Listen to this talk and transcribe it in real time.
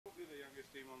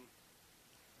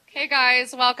Hey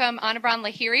guys, welcome Anirban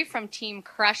Lahiri from Team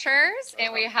Crushers,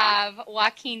 and we have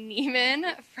Joaquin Niemann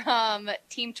from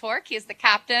Team Torque. He is the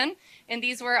captain, and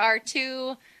these were our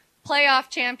two playoff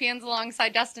champions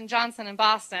alongside Dustin Johnson in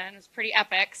Boston. It was pretty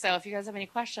epic. So if you guys have any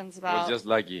questions Was about, just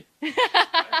lucky.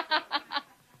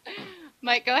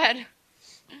 Mike, go ahead.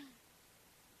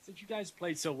 Since you guys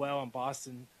played so well in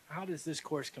Boston, how does this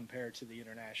course compare to the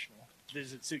International?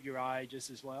 Does it suit your eye just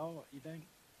as well, you think?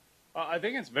 I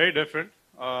think it's very different.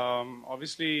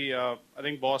 Obviously, I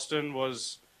think Boston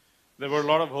there were a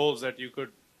lot of holes that you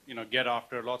could, get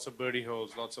after, lots of birdie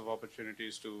holes, lots of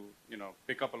opportunities to,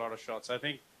 pick up a lot of shots. I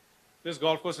think this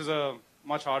golf course is a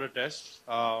much harder test.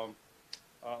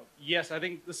 Yes, I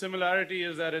think the similarity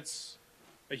is that it's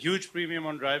a huge premium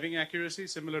on driving accuracy,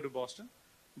 similar to Boston,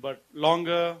 but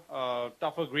longer,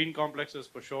 tougher green complexes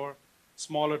for sure,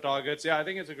 smaller targets. Yeah, I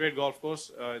think it's a great golf course.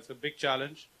 It's a big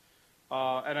challenge.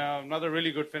 And another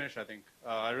really good finish, I think.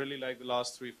 I really like the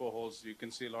last 3-4 holes. You can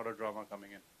see a lot of drama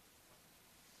coming in.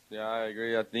 Yeah, I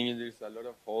agree. I think there's a lot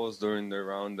of holes during the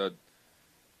round that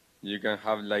you can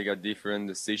have like a different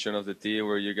decision of the tee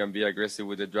where you can be aggressive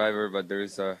with the driver, but there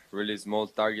is a really small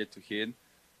target to hit.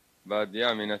 But yeah,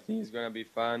 I mean, I think it's going to be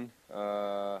fun.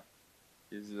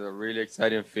 It's a really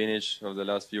exciting finish of the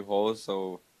last few holes.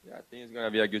 So yeah, I think it's going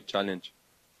to be a good challenge.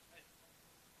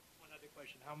 One other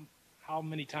question. How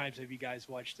many times have you guys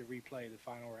watched the replay of the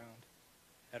final round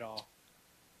at all?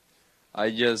 I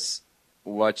just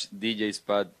watched DJ's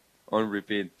putt on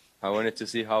repeat. I wanted to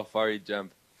see how far he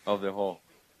jumped off the hole,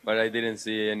 but I didn't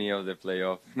see any of the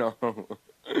playoff. No.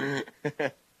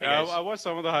 Yeah, I watched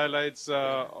some of the highlights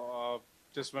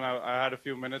just when I had a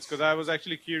few minutes because I was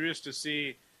actually curious to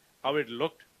see how it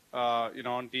looked,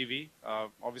 on TV.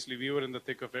 Obviously, we were in the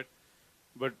thick of it,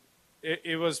 but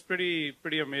it was pretty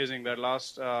amazing. That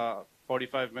last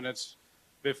 45 minutes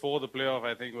before the playoff,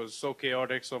 I think, was so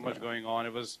chaotic, so much going on.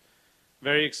 It was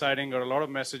very exciting. Got a lot of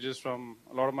messages from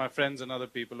a lot of my friends and other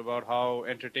people about how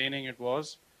entertaining it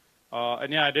was.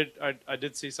 And yeah, I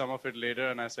did see some of it later,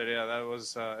 and I said, yeah, that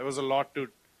was it was a lot to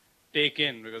take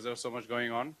in because there was so much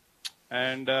going on.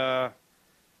 And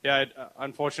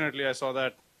unfortunately, I saw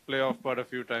that playoff putt a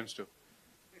few times too.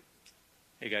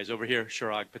 Hey guys, over here,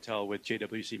 Shirag Patel with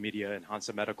JWC Media and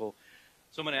Hansa Medical.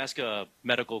 So I'm going to ask a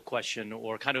medical question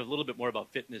or kind of a little bit more about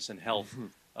fitness and health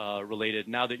related.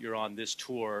 Now that you're on this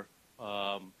tour,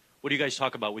 what do you guys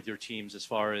talk about with your teams as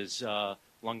far as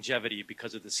longevity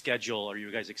because of the schedule? Are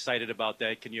you guys excited about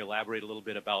that? Can you elaborate a little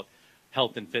bit about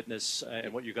health and fitness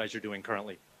and what you guys are doing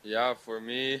currently? Yeah, for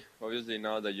me, obviously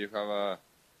now that you have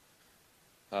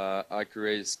a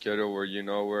accurate schedule where you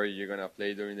know where you're gonna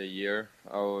play during the year,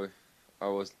 I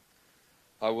was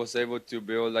able to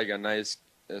build like a nice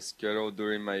schedule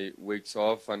during my weeks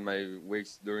off and my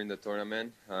weeks during the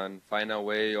tournament and find a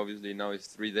way. Obviously now it's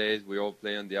 3 days. We all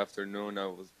play in the afternoon. I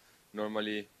was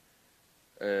normally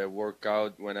work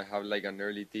out when I have like an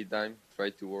early tea time, try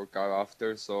to work out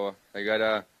after. So I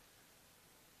gotta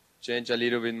change a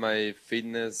little bit my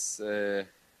fitness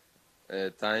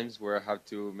times where I have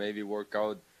to maybe work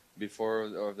out before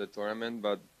of the tournament.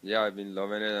 But yeah, I've been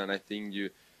loving it, and I think you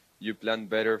plan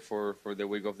better for the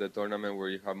week of the tournament where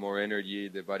you have more energy,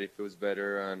 the body feels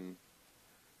better, and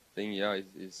I think yeah,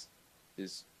 it's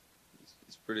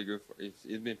pretty good. It's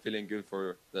been feeling good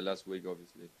for the last week,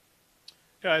 obviously.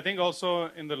 Yeah, I think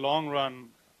also in the long run,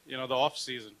 the off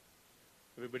season.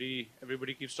 Everybody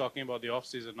keeps talking about the off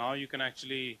season. Now you can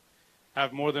actually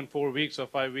have more than 4 weeks or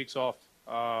 5 weeks off.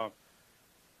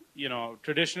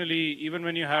 Traditionally, even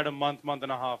when you had a month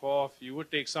and a half off, you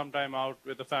would take some time out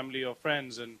with the family or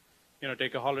friends and,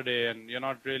 take a holiday, and you're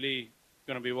not really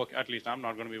going to be at least I'm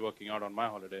not going to be working out on my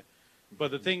holiday. But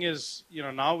the thing is,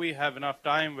 now we have enough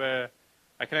time where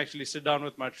I can actually sit down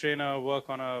with my trainer, work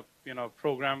on a,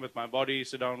 program with my body,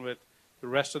 sit down with the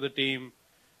rest of the team,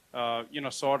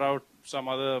 sort out some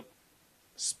other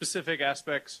specific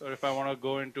aspects, or if I want to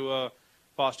go into a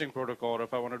fasting protocol, or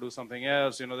if I want to do something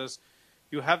else,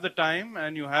 you have the time,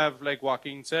 and you have, like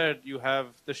Joaquin said, you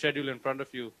have the schedule in front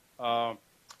of you.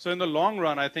 So in the long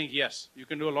run, I think, yes, you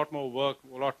can do a lot more work,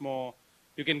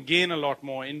 you can gain a lot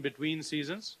more in between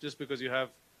seasons, just because you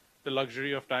have the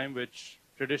luxury of time, which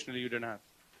traditionally you didn't have.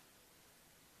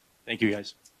 Thank you,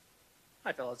 guys.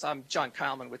 Hi, fellas. I'm John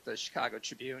Kyleman with the Chicago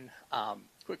Tribune.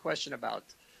 Quick question about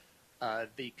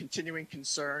the continuing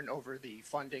concern over the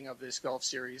funding of this Gulf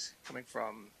Series coming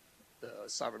from the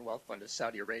Sovereign Wealth Fund of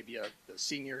Saudi Arabia. The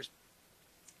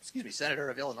Senator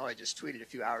of Illinois just tweeted a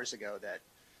few hours ago that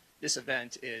this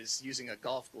event is using a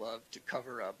golf glove to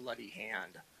cover a bloody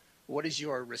hand. What is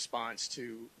your response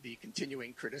to the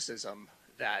continuing criticism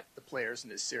that the players in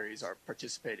this series are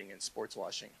participating in sports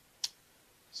washing?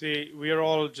 See, we are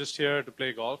all just here to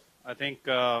play golf. I think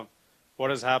what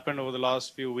has happened over the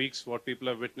last few weeks, what people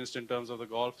have witnessed in terms of the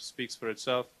golf, speaks for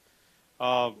itself.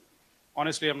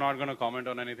 Honestly, I'm not going to comment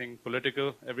on anything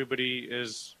political. Everybody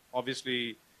is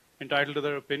obviously entitled to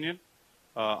their opinion.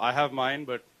 I have mine,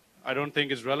 but I don't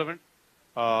think it's relevant.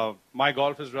 My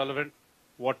golf is relevant.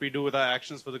 What we do with our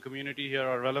actions for the community here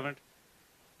are relevant.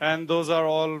 And those are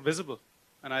all visible.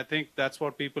 And I think that's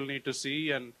what people need to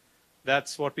see, and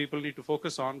that's what people need to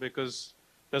focus on, because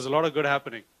there's a lot of good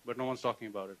happening, but no one's talking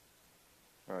about it.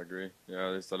 I agree.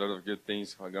 Yeah, there's a lot of good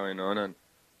things going on, and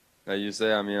like you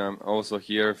say, I mean, I'm also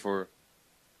here for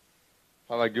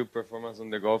have a good performance on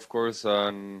the golf course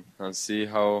and see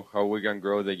how we can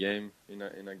grow the game in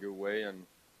a good way, and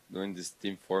doing this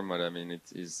team format. I mean,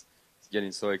 it's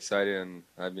getting so excited, and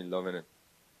I've been loving it.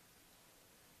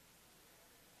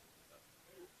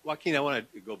 Joaquin, I want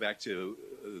to go back to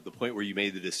the point where you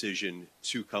made the decision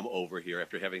to come over here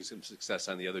after having some success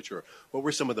on the other tour. What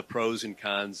were some of the pros and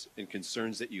cons and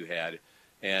concerns that you had?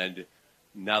 And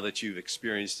now that you've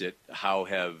experienced it, how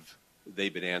have they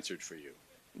been answered for you?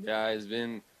 Yeah, it's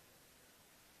been,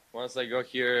 once I got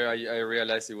here, I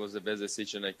realized it was the best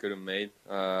decision I could have made.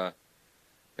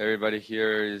 Everybody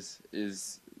here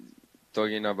is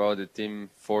talking about the team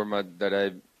format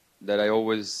that I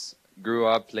always grew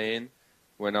up playing.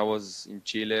 When I was in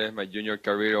Chile, my junior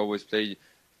career, I always played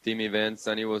team events,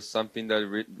 and it was something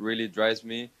that really drives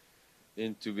me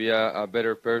into be a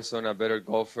better person, a better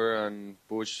golfer, and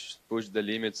push the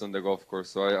limits on the golf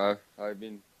course. So I've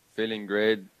been feeling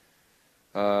great,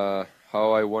 how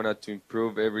I wanted to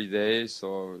improve every day.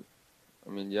 So, I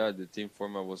mean, yeah, the team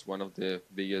format was one of the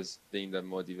biggest things that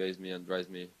motivates me and drives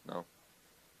me now.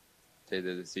 Take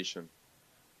the decision.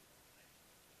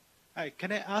 Hi,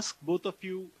 can I ask both of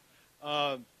you,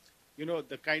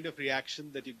 the kind of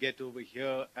reaction that you get over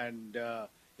here and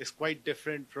is quite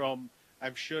different from,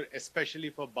 I'm sure, especially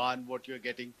for Ban, what you're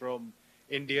getting from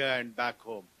India and back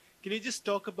home. Can you just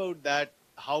talk about that?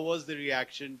 How was the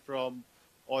reaction from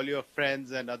all your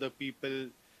friends and other people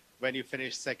when you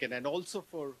finished second? And also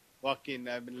for Joaquin,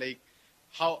 I mean, like,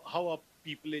 how are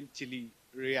people in Chile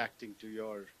reacting to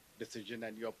your decision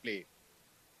and your play?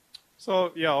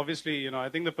 So, yeah, obviously, I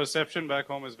think the perception back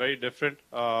home is very different.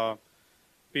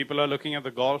 People are looking at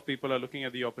the golf. People are looking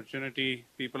at the opportunity.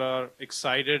 People are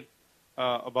excited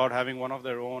about having one of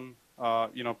their own,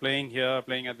 playing here,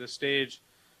 playing at this stage.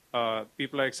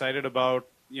 People are excited about,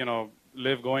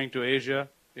 LIV going to Asia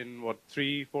in,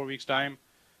 3-4 weeks' time.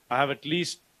 I have at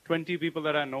least 20 people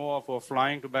that I know of who are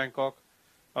flying to Bangkok,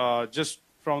 just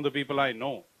from the people I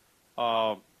know.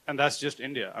 And that's just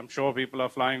India. I'm sure people are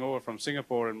flying over from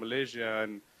Singapore and Malaysia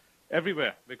and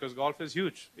everywhere, because golf is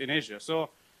huge in Asia. So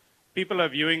people are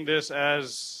viewing this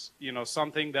as,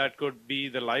 something that could be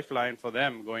the lifeline for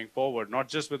them going forward, not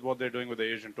just with what they're doing with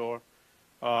the Asian Tour,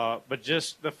 but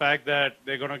just the fact that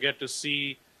they're going to get to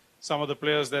see some of the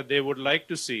players that they would like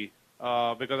to see,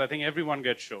 because I think everyone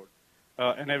gets showed,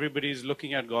 and everybody's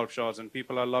looking at golf shots, and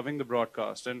people are loving the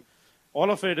broadcast, and all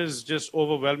of it is just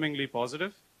overwhelmingly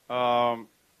positive,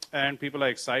 and people are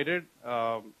excited.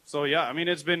 So yeah, I mean,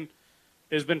 it's been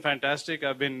fantastic.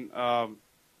 I'm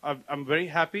very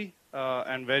happy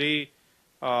and very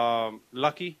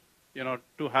lucky,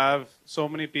 to have so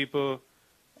many people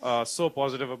so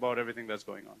positive about everything that's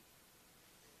going on.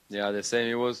 Yeah, the same.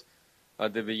 It was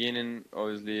at the beginning,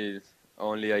 obviously,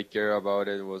 only I care about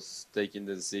it was taking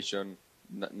the decision,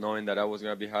 knowing that I was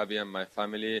going to be happy, and my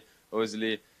family,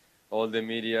 obviously, all the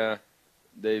media,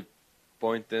 they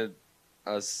pointed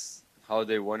as how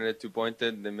they wanted it to point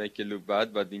it. They make it look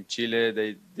bad, but in Chile,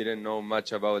 they didn't know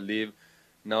much about LIV.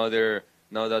 Now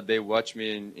that they watched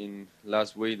me in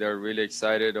last week, they're really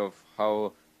excited of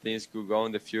how things could go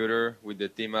in the future with the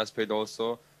team aspect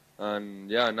also.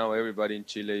 And yeah, now everybody in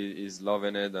Chile is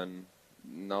loving it, and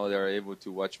now they're able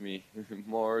to watch me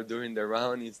more during the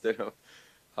round instead of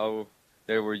how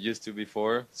they were used to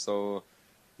before. So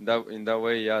in that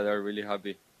way, yeah, they're really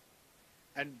happy.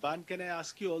 And Ban, can I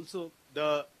ask you also,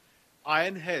 the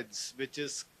Iron Heads, which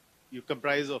is you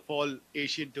comprise of all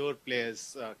Asian Tour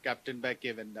players, captained by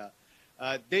Kevin,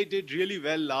 they did really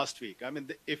well last week. I mean,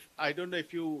 I don't know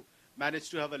if you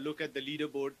managed to have a look at the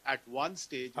leaderboard at one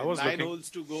stage. With 9 holes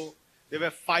to go, they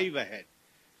were 5 ahead.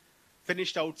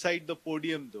 Finished outside the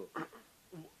podium, though.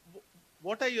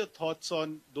 What are your thoughts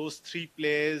on those 3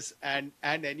 players and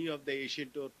any of the Asian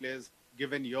Tour players,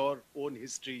 given your own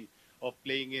history of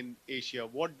playing in Asia?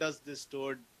 What does this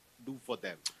tour do for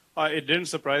them? It didn't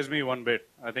surprise me one bit.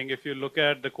 I think if you look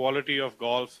at the quality of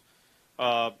golf,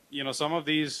 some of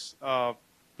these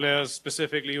players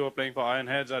specifically who are playing for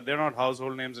Ironheads, they're not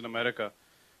household names in America.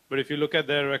 But if you look at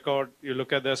their record, you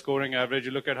look at their scoring average,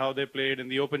 you look at how they played in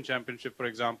the Open Championship, for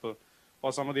example,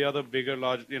 or some of the other bigger,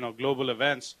 large, global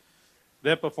events,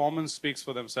 their performance speaks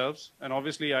for themselves. And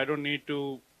obviously, I don't need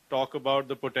to talk about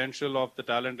the potential of the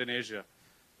talent in Asia.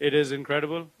 It is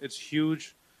incredible. It's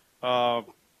huge. There are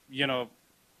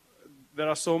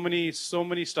so many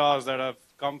stars that have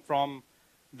come from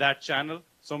that channel.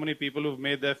 So many people who've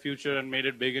made their future and made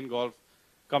it big in golf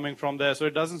coming from there. So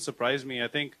it doesn't surprise me. I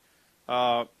think,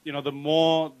 the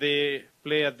more they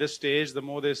play at this stage, the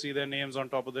more they see their names on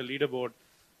top of the leaderboard,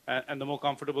 and the more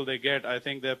comfortable they get, I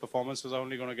think their performances are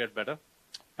only going to get better.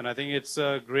 And I think it's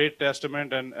a great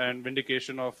testament and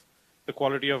vindication of the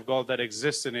quality of golf that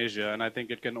exists in Asia. And I think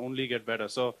it can only get better.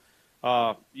 So,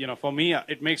 for me,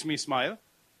 it makes me smile.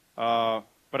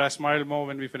 But I smiled more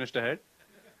when we finished ahead.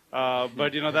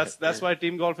 But that's why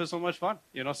team golf is so much fun.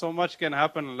 So much can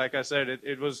happen. Like I said,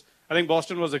 I think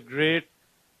Boston was a great,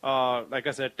 like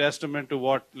I said, testament to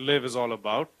what LIV is all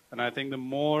about. And I think the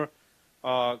more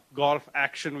golf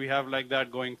action we have like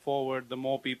that going forward, the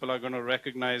more people are going to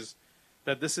recognize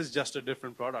that this is just a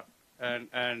different product.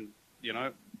 And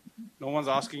no one's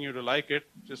asking you to like it.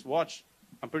 Just watch.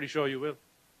 I'm pretty sure you will.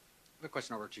 I have a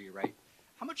question over to you, Ray.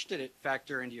 How much did it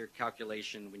factor into your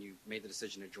calculation when you made the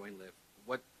decision to join LIV?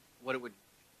 What it would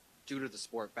do to the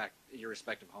sport back at your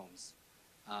respective homes?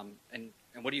 And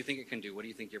what do you think it can do? What do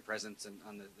you think your presence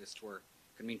on this tour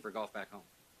could mean for golf back home?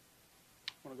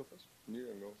 Want to go first? You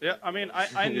can go. Yeah, I mean,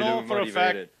 I know for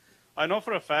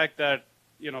a fact that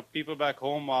people back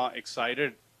home are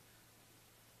excited,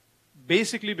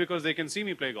 basically because they can see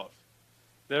me play golf.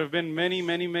 There have been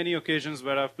many occasions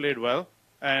where I've played well,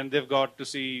 and they've got to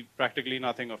see practically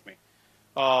nothing of me.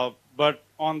 But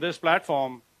on this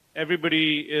platform,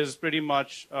 everybody is pretty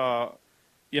much, a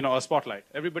spotlight.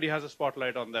 Everybody has a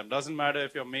spotlight on them. Doesn't matter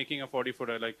if you're making a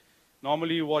 40-footer. Like,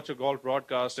 normally you watch a golf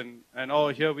broadcast and oh,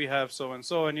 here we have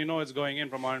so-and-so, and it's going in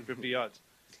from 150 yards.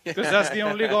 Because that's the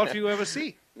only golf you ever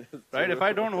see, right? If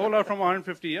I don't hold out from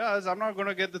 150 yards, I'm not going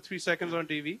to get the 3 seconds on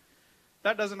TV.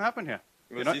 That doesn't happen here.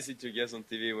 It was easy to guess on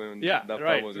TV when that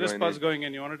putt was this putt's going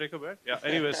in. You want to take a bet? Yeah.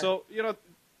 Anyway, so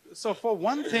so for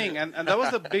one thing, and that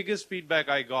was the biggest feedback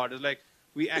I got, is like,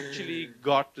 we actually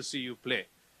got to see you play.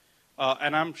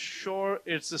 And I'm sure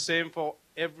it's the same for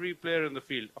every player in the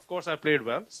field. Of course, I played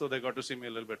well, so they got to see me a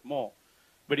little bit more.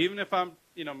 But even if I'm,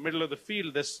 middle of the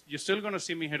field, you're still going to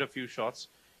see me hit a few shots.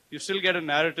 You still get a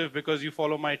narrative because you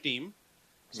follow my team.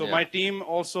 So my team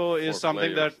also is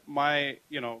something that my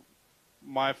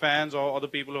fans or other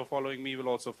people who are following me will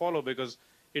also follow because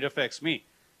it affects me.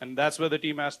 And that's where the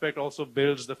team aspect also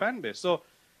builds the fan base. So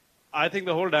I think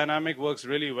the whole dynamic works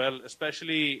really well,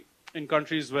 especially in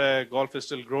countries where golf is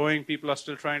still growing. People are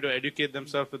still trying to educate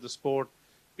themselves with the sport.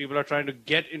 People are trying to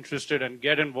get interested and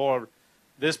get involved.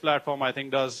 This platform, I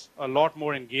think, does a lot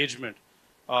more engagement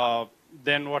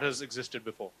than what has existed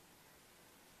before.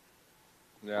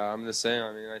 Yeah, I'm the same.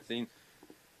 I mean, I think,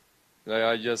 like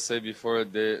I just said before,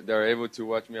 they're able to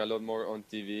watch me a lot more on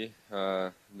TV.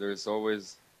 There's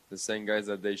always the same guys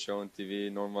that they show on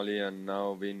TV normally, and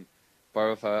now being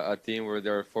part of a team where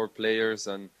there are 4 players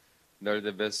and they're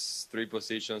the best 3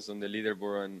 positions on the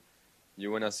leaderboard, and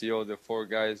you want to see all the 4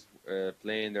 guys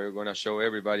playing. They're going to show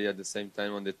everybody at the same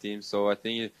time on the team. So I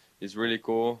think it's really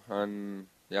cool. And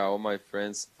yeah, all my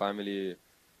friends, family,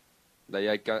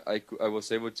 like I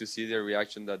was able to see their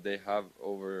reaction that they have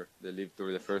over the LIV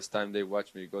Tour the first time they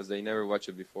watched me, because they never watched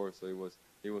it before. So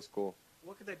it was cool.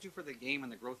 What could that do for the game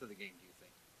and the growth of the game, do you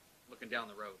think, looking down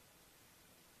the road?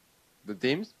 The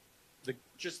teams?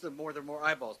 Just the more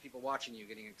eyeballs, people watching you,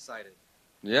 getting excited.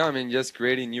 Yeah, I mean, just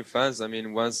creating new fans. I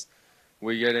mean, once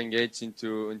we get engaged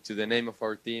into the name of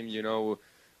our team,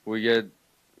 we get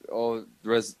all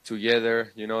dressed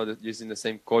together, using the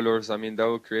same colors. I mean, that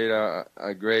will create a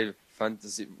great fan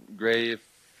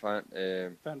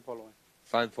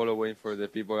following for the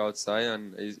people outside,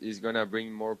 and it's gonna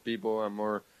bring more people and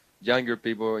more younger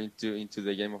people into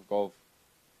the game of golf.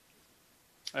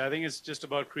 I think it's just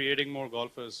about creating more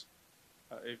golfers.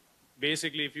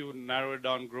 Basically, if you narrow it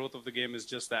down, growth of the game is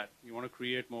just that. You want to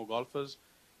create more golfers.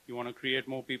 You want to create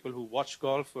more people who watch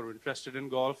golf or are interested in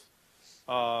golf.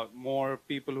 More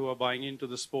people who are buying into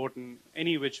the sport in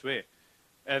any which way.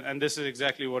 And this is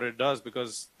exactly what it does,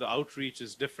 because the outreach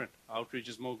is different. Outreach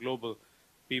is more global.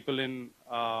 People in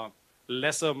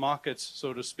lesser markets,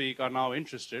 so to speak, are now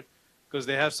interested because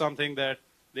they have something that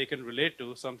they can relate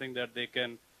to, something that they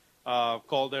can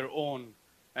call their own.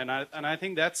 And I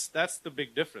think that's the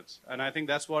big difference. And I think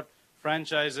that's what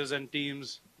franchises and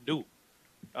teams do.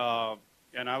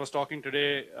 And I was talking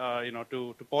today,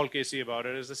 to Paul Casey about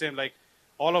it. It's the same, like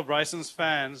all of Bryson's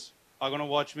fans are going to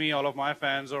watch me. All of my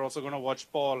fans are also going to watch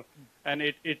Paul. And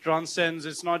it transcends.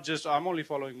 It's not just I'm only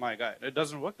following my guy. It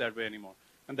doesn't work that way anymore.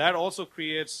 And that also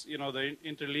creates, the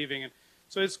interleaving. And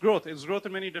so it's growth. It's growth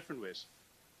in many different ways.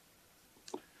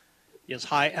 Yes,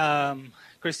 hi.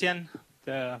 Christian,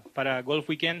 para Golf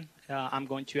Weekend, I'm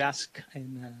going to ask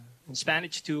in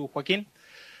Spanish to Joaquin.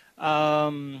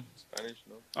 Spanish,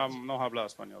 no? No habla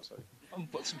español, sorry. Un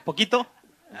poquito.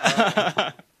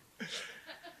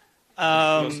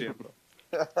 Lo siento.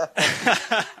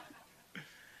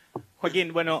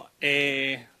 Joaquín, bueno,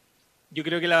 yo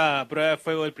creo que la prueba de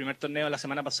fuego del primer torneo la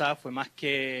semana pasada fue más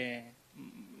que...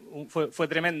 Fue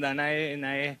tremenda,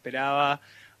 nadie esperaba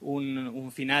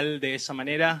un final de esa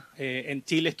manera. En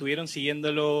Chile estuvieron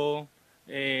siguiéndolo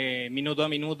minuto a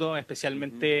minuto,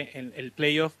 especialmente en el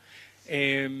playoff.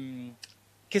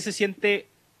 ¿Qué se siente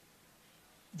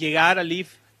llegar a LIV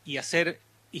y hacer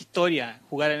historia,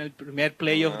 jugar en el primer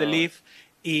playoff de LIV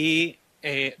y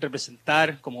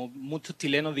representar, como muchos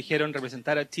chilenos dijeron,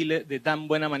 representar a Chile de tan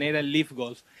buena manera en LIV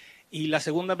Golf? Y la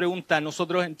segunda pregunta,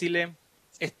 nosotros en Chile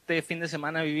este fin de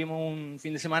semana vivimos un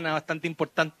fin de semana bastante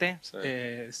importante, Sí.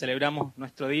 Celebramos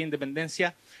nuestro Día de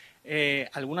Independencia.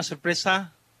 ¿Alguna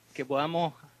sorpresa que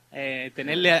podamos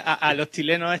tenerle a los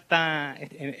chilenos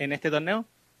en este torneo?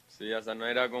 Sí, o sea, no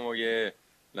era como que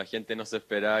la gente no se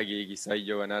esperaba que quizás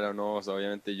yo ganara o no. O sea,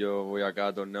 obviamente yo voy a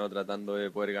cada torneo tratando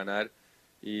de poder ganar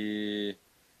y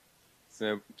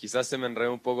quizás se me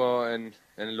enredó un poco en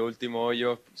los últimos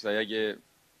hoyos. Sabía que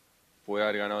pude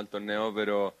haber ganado el torneo,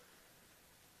 pero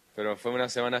fue una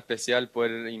semana especial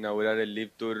poder inaugurar el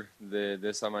LIV Tour de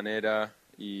esa manera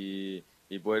y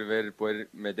poder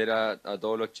meter a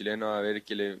todos los chilenos a ver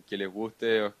que les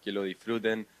guste o que lo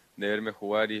disfruten de verme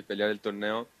jugar y pelear el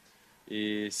torneo.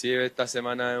 Y sí, esta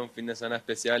semana es un fin de semana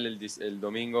especial. El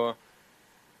domingo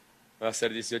va a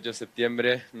ser 18 de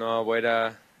septiembre. No vamos a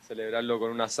poder celebrarlo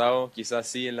con un asado, quizás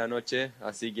sí en la noche.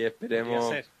 Así que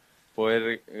esperemos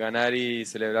poder ganar y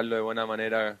celebrarlo de buena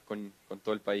manera con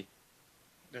todo el país.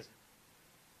 Gracias.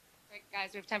 Great,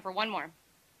 guys, we have time for one more.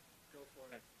 Go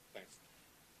for it. Thanks.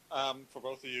 For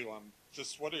both of you,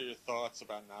 just what are your thoughts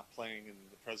about not playing in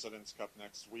the President's Cup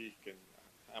next week, and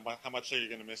how much are you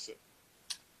going to miss it?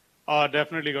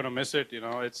 Definitely going to miss it.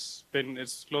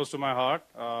 It's close to my heart.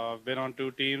 I've been on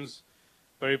two teams,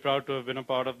 very proud to have been a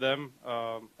part of them,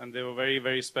 and they were very,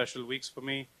 very special weeks for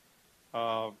me.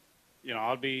 I'll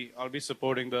be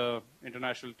supporting the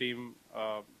international team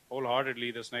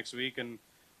wholeheartedly this next week, and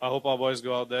I hope our boys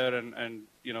go out there and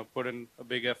put in a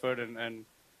big effort and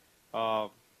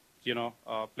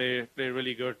play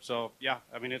really good. So yeah,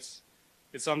 I mean it's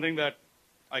something that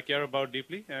I care about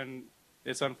deeply, and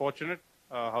it's unfortunate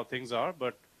how things are,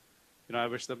 but I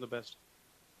wish them the best.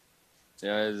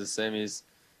 Yeah, it's the same. It's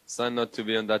not to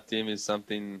be on that team is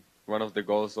one of the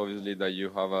goals, obviously, that you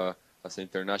have as an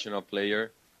international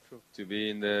player. True. To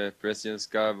be in the President's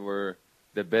Cup where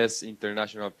the best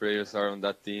international players are on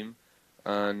that team.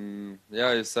 And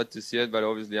yeah, it's sad to see it, but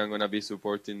obviously I'm going to be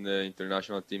supporting the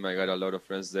international team. I got a lot of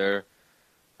friends there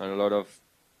and a lot of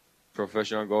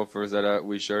professional golfers that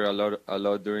we share a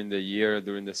lot during the year,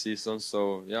 during the season.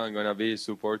 So yeah, I'm going to be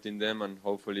supporting them and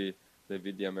hopefully they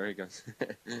beat the Americans.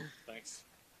 Thanks.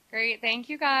 Great, thank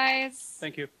you guys.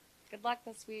 Thank you. Good luck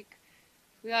this week.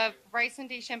 We have Bryson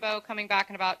DeChambeau coming back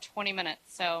in about 20 minutes,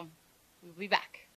 so we'll be back.